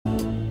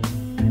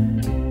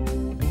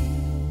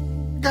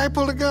Guy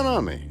pulled a gun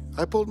on me.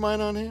 I pulled mine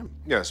on him.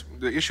 Yes,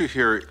 the issue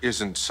here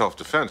isn't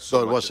self-defense.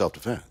 So it was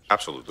self-defense.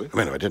 Absolutely. I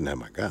mean, if I didn't have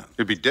my gun.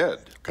 You'd be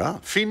dead.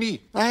 Gone.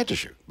 Fini. I had to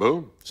shoot.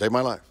 Boom. Saved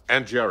my life.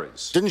 And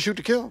Jerry's. Didn't shoot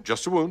to kill.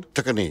 Just a wound.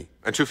 Took a knee.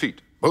 And 2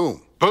 feet.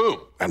 Boom. Boom.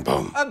 And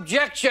boom.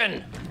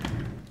 Objection!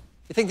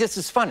 You think this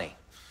is funny?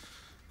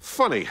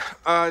 Funny.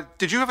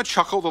 Did you have a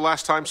chuckle the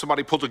last time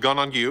somebody pulled a gun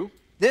on you?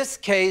 This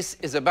case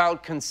is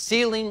about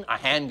concealing a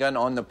handgun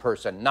on the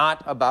person,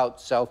 not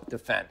about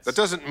self-defense. That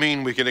doesn't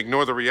mean we can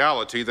ignore the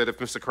reality that if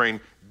Mr. Crane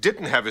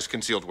didn't have his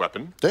concealed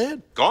weapon...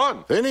 Dead.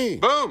 Gone. Denny.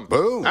 Boom.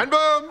 Boom. And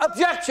boom.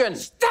 Objection!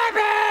 Stop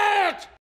it!